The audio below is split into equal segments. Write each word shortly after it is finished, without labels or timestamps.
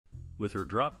With her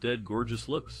drop-dead gorgeous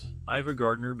looks, Ava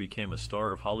Gardner became a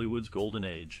star of Hollywood's golden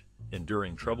age,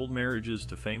 enduring troubled marriages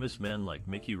to famous men like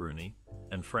Mickey Rooney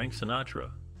and Frank Sinatra,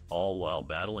 all while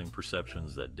battling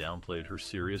perceptions that downplayed her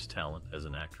serious talent as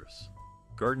an actress.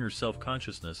 Gardner's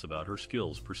self-consciousness about her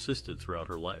skills persisted throughout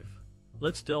her life.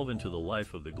 Let's delve into the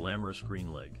life of the glamorous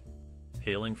Greenleg.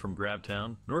 Hailing from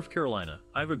Grabtown, North Carolina,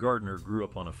 Ava Gardner grew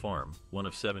up on a farm, one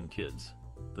of 7 kids.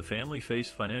 The family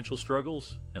faced financial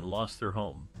struggles and lost their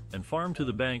home and farm to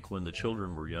the bank when the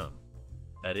children were young.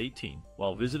 At 18,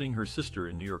 while visiting her sister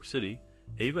in New York City,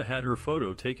 Ava had her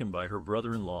photo taken by her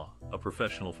brother-in-law, a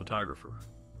professional photographer.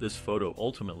 This photo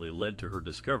ultimately led to her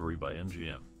discovery by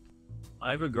MGM.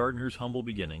 Ava Gardner's humble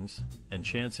beginnings and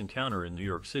chance encounter in New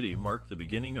York City marked the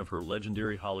beginning of her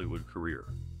legendary Hollywood career.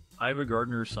 Ava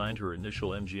Gardner signed her initial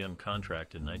MGM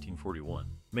contract in 1941,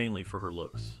 mainly for her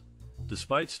looks.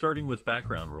 Despite starting with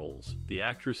background roles, the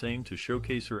actress aimed to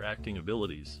showcase her acting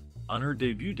abilities. On her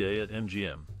debut day at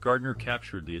MGM, Gardner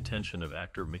captured the attention of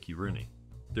actor Mickey Rooney.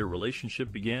 Their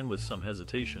relationship began with some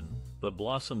hesitation, but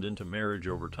blossomed into marriage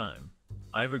over time.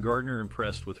 Ava Gardner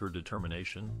impressed with her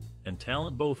determination and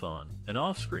talent both on and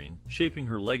off-screen, shaping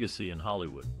her legacy in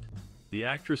Hollywood. The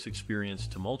actress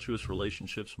experienced tumultuous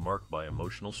relationships marked by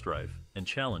emotional strife and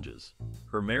challenges.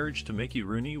 Her marriage to Mickey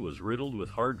Rooney was riddled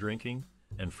with hard drinking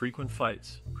and frequent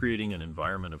fights, creating an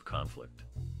environment of conflict.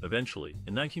 Eventually,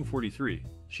 in 1943,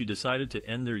 she decided to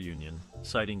end their union,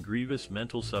 citing grievous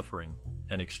mental suffering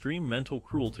and extreme mental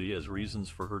cruelty as reasons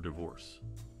for her divorce.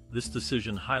 This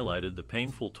decision highlighted the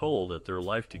painful toll that their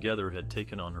life together had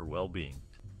taken on her well-being.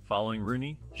 Following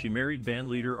Rooney, she married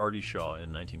bandleader Artie Shaw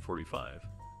in 1945,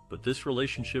 but this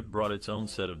relationship brought its own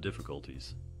set of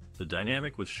difficulties. The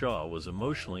dynamic with Shaw was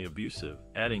emotionally abusive,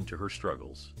 adding to her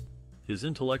struggles. His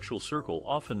intellectual circle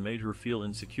often made her feel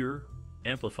insecure,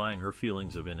 amplifying her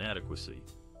feelings of inadequacy.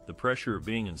 The pressure of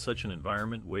being in such an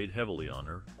environment weighed heavily on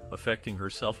her, affecting her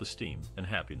self-esteem and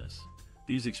happiness.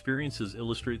 These experiences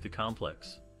illustrate the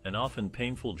complex and often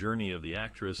painful journey of the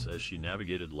actress as she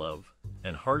navigated love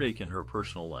and heartache in her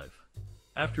personal life.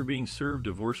 After being served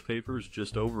divorce papers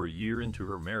just over a year into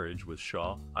her marriage with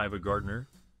Shaw, Ava Gardner,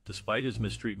 despite his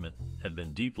mistreatment, had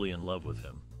been deeply in love with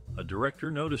him. A director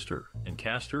noticed her and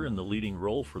cast her in the leading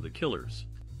role for The Killers.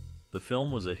 The film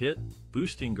was a hit,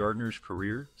 boosting Gardner's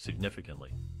career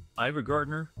significantly. Ava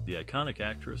Gardner, the iconic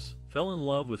actress, fell in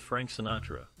love with Frank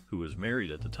Sinatra, who was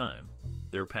married at the time.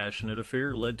 Their passionate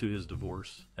affair led to his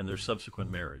divorce and their subsequent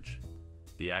marriage.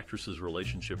 The actress's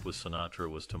relationship with Sinatra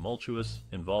was tumultuous,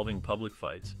 involving public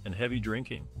fights and heavy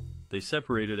drinking. They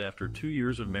separated after 2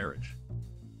 years of marriage.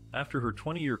 After her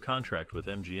 20-year contract with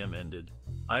MGM ended,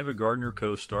 Ava Gardner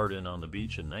co-starred in On the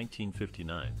Beach in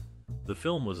 1959. The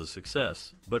film was a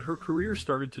success, but her career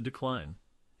started to decline.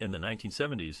 In the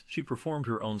 1970s, she performed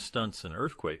her own stunts in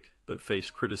Earthquake, but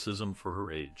faced criticism for her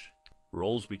age.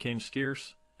 Roles became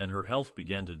scarce, and her health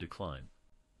began to decline.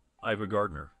 Ava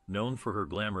Gardner, known for her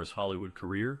glamorous Hollywood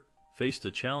career, faced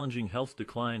a challenging health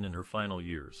decline in her final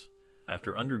years.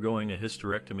 After undergoing a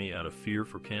hysterectomy out of fear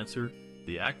for cancer,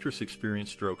 the actress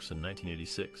experienced strokes in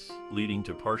 1986, leading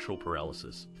to partial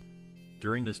paralysis.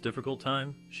 During this difficult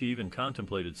time, she even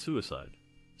contemplated suicide.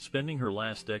 Spending her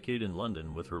last decade in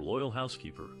London with her loyal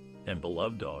housekeeper and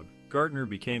beloved dog, Gardner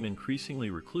became increasingly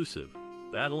reclusive,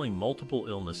 battling multiple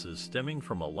illnesses stemming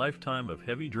from a lifetime of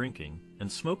heavy drinking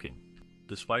and smoking.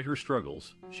 Despite her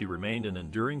struggles, she remained an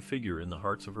enduring figure in the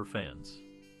hearts of her fans.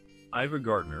 Ava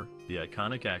Gardner, the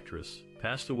iconic actress,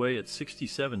 passed away at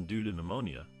 67 due to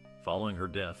pneumonia. Following her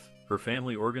death, her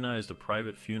family organized a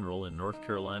private funeral in North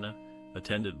Carolina,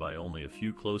 attended by only a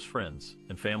few close friends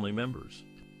and family members.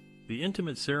 The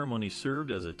intimate ceremony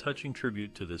served as a touching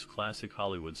tribute to this classic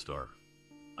Hollywood star.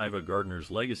 Ava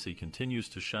Gardner's legacy continues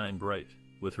to shine bright,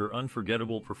 with her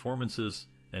unforgettable performances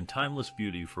and timeless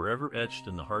beauty forever etched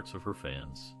in the hearts of her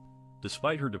fans.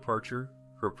 Despite her departure,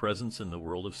 her presence in the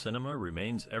world of cinema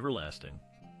remains everlasting.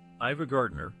 Ava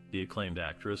Gardner, the acclaimed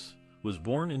actress, was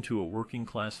born into a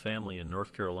working-class family in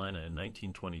North Carolina in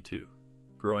 1922.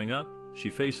 Growing up, she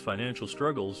faced financial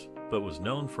struggles, but was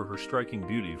known for her striking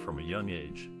beauty from a young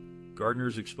age.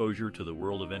 Gardner's exposure to the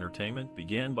world of entertainment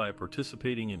began by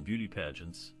participating in beauty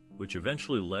pageants, which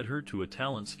eventually led her to a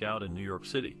talent scout in New York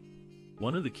City.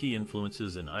 One of the key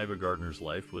influences in Ava Gardner's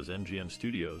life was MGM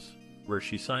Studios, where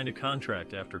she signed a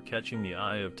contract after catching the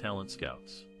eye of talent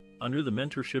scouts. Under the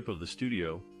mentorship of the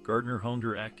studio, Gardner honed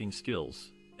her acting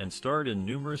skills and starred in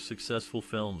numerous successful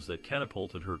films that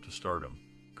catapulted her to stardom.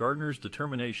 Gardner's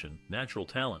determination, natural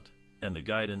talent, and the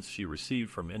guidance she received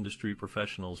from industry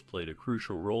professionals played a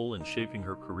crucial role in shaping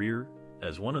her career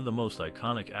as one of the most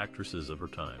iconic actresses of her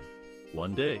time.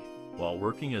 One day, while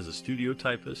working as a studio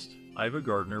typist, Ava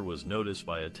Gardner was noticed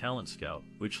by a talent scout,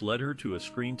 which led her to a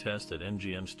screen test at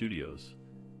MGM Studios.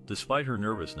 Despite her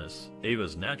nervousness,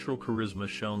 Ava's natural charisma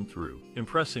shone through,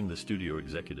 impressing the studio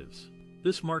executives.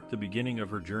 This marked the beginning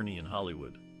of her journey in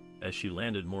Hollywood. As she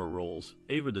landed more roles,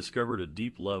 Ava discovered a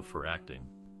deep love for acting.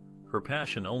 Her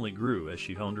passion only grew as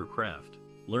she honed her craft,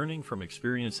 learning from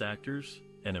experienced actors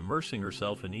and immersing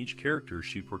herself in each character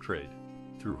she portrayed.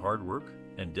 Through hard work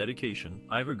and dedication,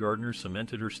 Ava Gardner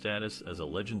cemented her status as a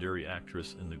legendary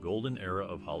actress in the golden era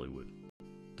of Hollywood.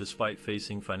 Despite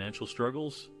facing financial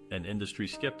struggles and industry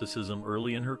skepticism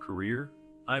early in her career,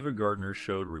 Ava Gardner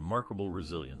showed remarkable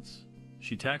resilience.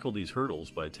 She tackled these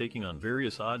hurdles by taking on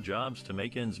various odd jobs to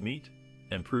make ends meet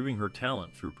and proving her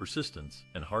talent through persistence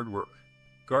and hard work.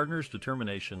 Gardner's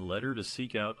determination led her to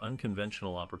seek out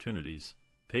unconventional opportunities,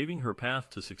 paving her path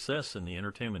to success in the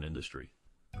entertainment industry.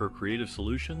 Her creative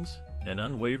solutions and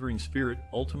unwavering spirit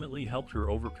ultimately helped her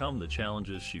overcome the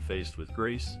challenges she faced with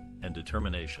grace and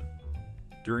determination.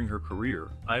 During her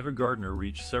career, Ava Gardner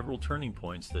reached several turning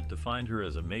points that defined her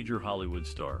as a major Hollywood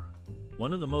star.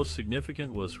 One of the most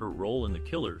significant was her role in The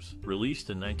Killers, released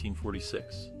in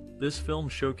 1946. This film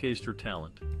showcased her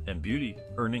talent and beauty,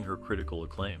 earning her critical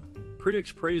acclaim.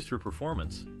 Critics praised her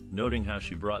performance, noting how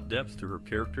she brought depth to her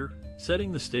character,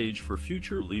 setting the stage for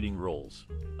future leading roles.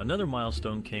 Another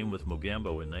milestone came with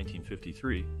Mogambo in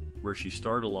 1953, where she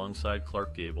starred alongside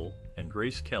Clark Gable and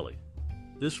Grace Kelly.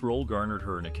 This role garnered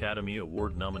her an Academy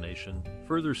Award nomination,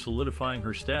 further solidifying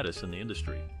her status in the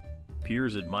industry.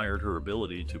 Peers admired her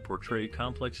ability to portray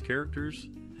complex characters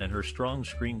and her strong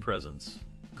screen presence.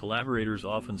 Collaborators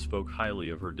often spoke highly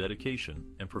of her dedication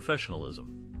and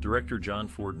professionalism. Director John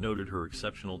Ford noted her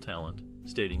exceptional talent,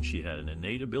 stating she had an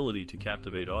innate ability to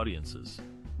captivate audiences.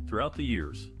 Throughout the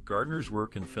years, Gardner's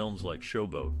work in films like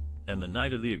Showboat and The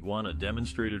Night of the Iguana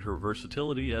demonstrated her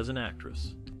versatility as an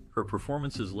actress. Her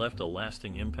performances left a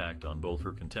lasting impact on both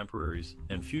her contemporaries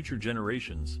and future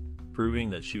generations, proving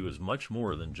that she was much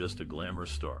more than just a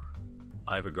glamorous star.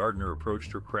 Ava Gardner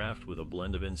approached her craft with a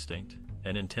blend of instinct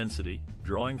and intensity,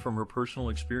 drawing from her personal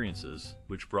experiences,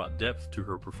 which brought depth to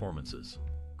her performances.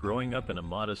 Growing up in a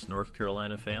modest North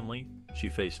Carolina family, she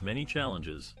faced many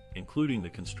challenges, including the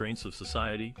constraints of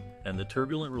society and the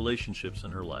turbulent relationships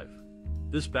in her life.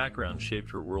 This background shaped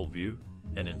her worldview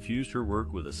and infused her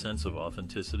work with a sense of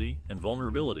authenticity and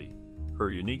vulnerability.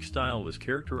 Her unique style was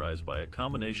characterized by a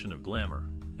combination of glamour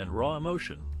and raw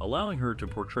emotion, allowing her to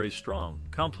portray strong,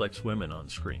 complex women on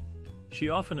screen. She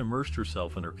often immersed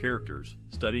herself in her characters,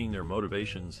 studying their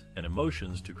motivations and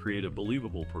emotions to create a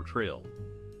believable portrayal.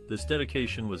 This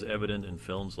dedication was evident in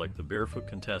films like The Barefoot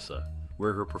Contessa,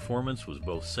 where her performance was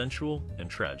both sensual and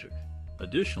tragic.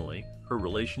 Additionally, her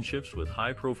relationships with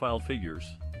high-profile figures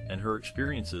and her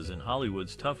experiences in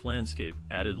Hollywood's tough landscape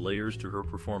added layers to her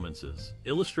performances,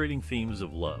 illustrating themes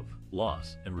of love,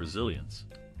 loss, and resilience.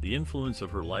 The influence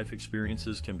of her life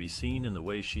experiences can be seen in the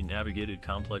way she navigated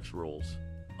complex roles,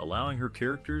 allowing her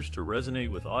characters to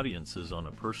resonate with audiences on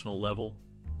a personal level,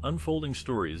 unfolding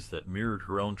stories that mirrored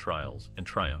her own trials and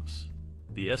triumphs.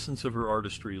 The essence of her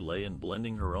artistry lay in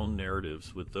blending her own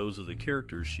narratives with those of the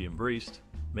characters she embraced,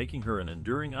 making her an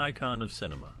enduring icon of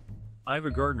cinema. Ava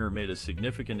Gardner made a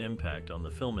significant impact on the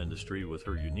film industry with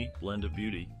her unique blend of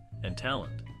beauty and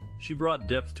talent. She brought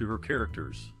depth to her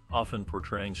characters, often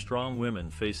portraying strong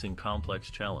women facing complex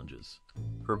challenges.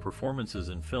 Her performances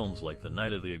in films like The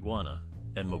Night of the Iguana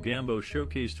and Mogambo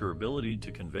showcased her ability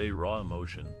to convey raw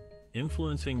emotion,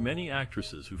 influencing many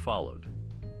actresses who followed.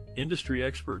 Industry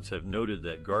experts have noted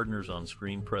that Gardner's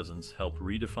on-screen presence helped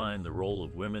redefine the role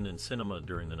of women in cinema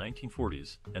during the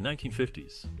 1940s and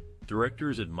 1950s.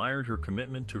 Directors admired her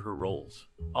commitment to her roles,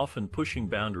 often pushing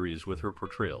boundaries with her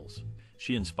portrayals.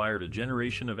 She inspired a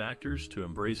generation of actors to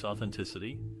embrace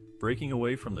authenticity, breaking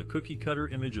away from the cookie-cutter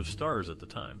image of stars at the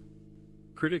time.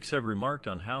 Critics have remarked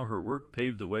on how her work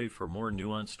paved the way for more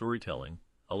nuanced storytelling,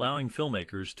 allowing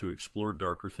filmmakers to explore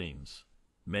darker themes.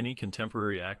 Many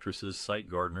contemporary actresses cite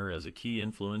Gardner as a key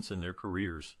influence in their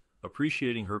careers,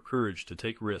 appreciating her courage to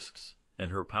take risks and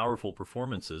her powerful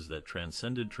performances that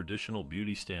transcended traditional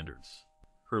beauty standards.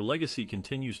 Her legacy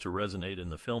continues to resonate in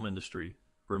the film industry,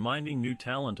 reminding new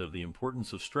talent of the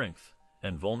importance of strength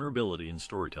and vulnerability in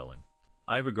storytelling.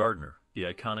 Ava Gardner, the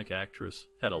iconic actress,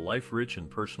 had a life rich in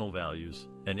personal values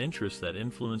and interests that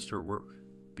influenced her work.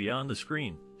 Beyond the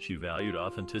screen, she valued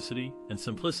authenticity and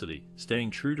simplicity,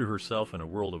 staying true to herself in a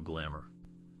world of glamour.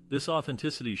 This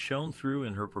authenticity shone through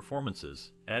in her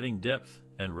performances, adding depth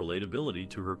and relatability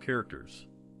to her characters.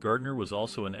 Gardner was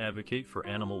also an advocate for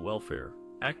animal welfare,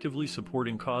 actively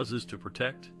supporting causes to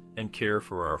protect and care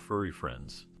for our furry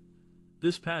friends.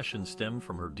 This passion stemmed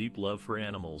from her deep love for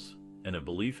animals and a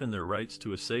belief in their rights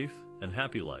to a safe and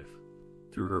happy life.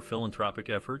 Through her philanthropic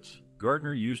efforts,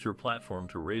 Gardner used her platform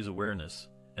to raise awareness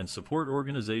and support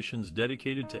organizations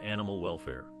dedicated to animal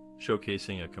welfare,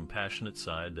 showcasing a compassionate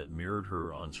side that mirrored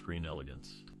her on-screen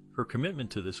elegance. Her commitment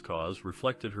to this cause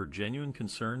reflected her genuine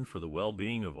concern for the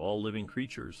well-being of all living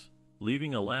creatures,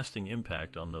 leaving a lasting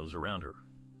impact on those around her.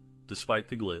 Despite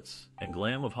the glitz and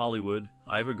glam of Hollywood,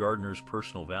 Ava Gardner's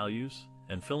personal values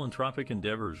and philanthropic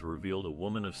endeavors revealed a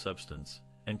woman of substance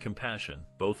and compassion,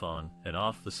 both on and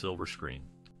off the silver screen.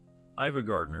 Ava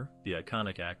Gardner, the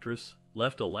iconic actress,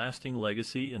 left a lasting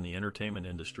legacy in the entertainment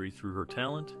industry through her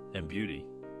talent and beauty.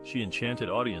 She enchanted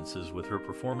audiences with her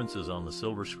performances on the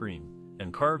silver screen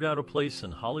and carved out a place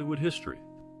in Hollywood history.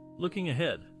 Looking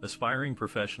ahead, aspiring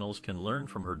professionals can learn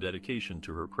from her dedication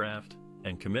to her craft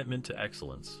and commitment to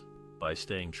excellence. By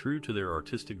staying true to their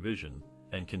artistic vision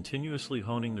and continuously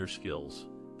honing their skills,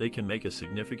 they can make a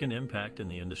significant impact in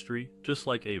the industry, just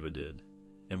like Ava did.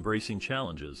 Embracing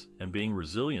challenges and being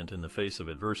resilient in the face of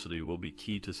adversity will be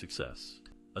key to success.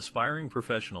 Aspiring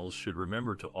professionals should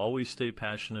remember to always stay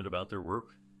passionate about their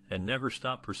work and never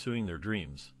stop pursuing their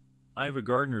dreams. Ava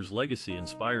Gardner's legacy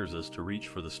inspires us to reach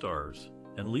for the stars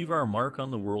and leave our mark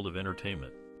on the world of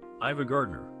entertainment. Ava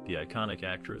Gardner, the iconic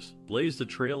actress, blazed a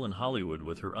trail in Hollywood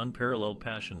with her unparalleled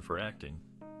passion for acting.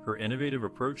 Her innovative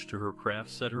approach to her craft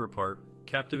set her apart,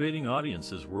 captivating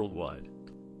audiences worldwide.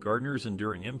 Gardner's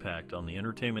enduring impact on the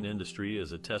entertainment industry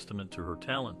is a testament to her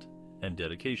talent and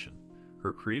dedication.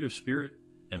 Her creative spirit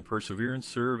and perseverance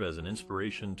serve as an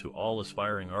inspiration to all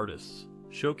aspiring artists,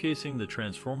 showcasing the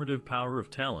transformative power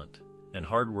of talent and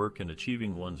hard work in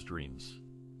achieving one's dreams.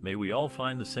 May we all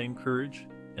find the same courage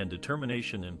and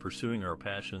determination in pursuing our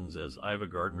passions as Ava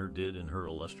Gardner did in her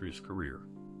illustrious career.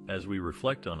 As we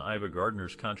reflect on Ava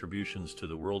Gardner's contributions to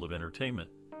the world of entertainment,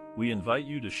 we invite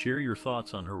you to share your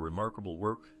thoughts on her remarkable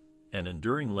work and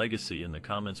enduring legacy in the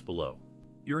comments below.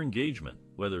 Your engagement,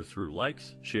 whether through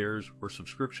likes, shares, or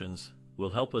subscriptions, will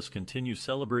help us continue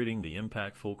celebrating the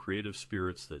impactful creative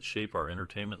spirits that shape our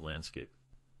entertainment landscape.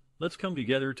 Let's come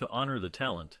together to honor the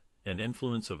talent and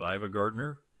influence of Ava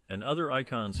Gardner and other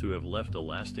icons who have left a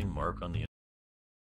lasting mark on the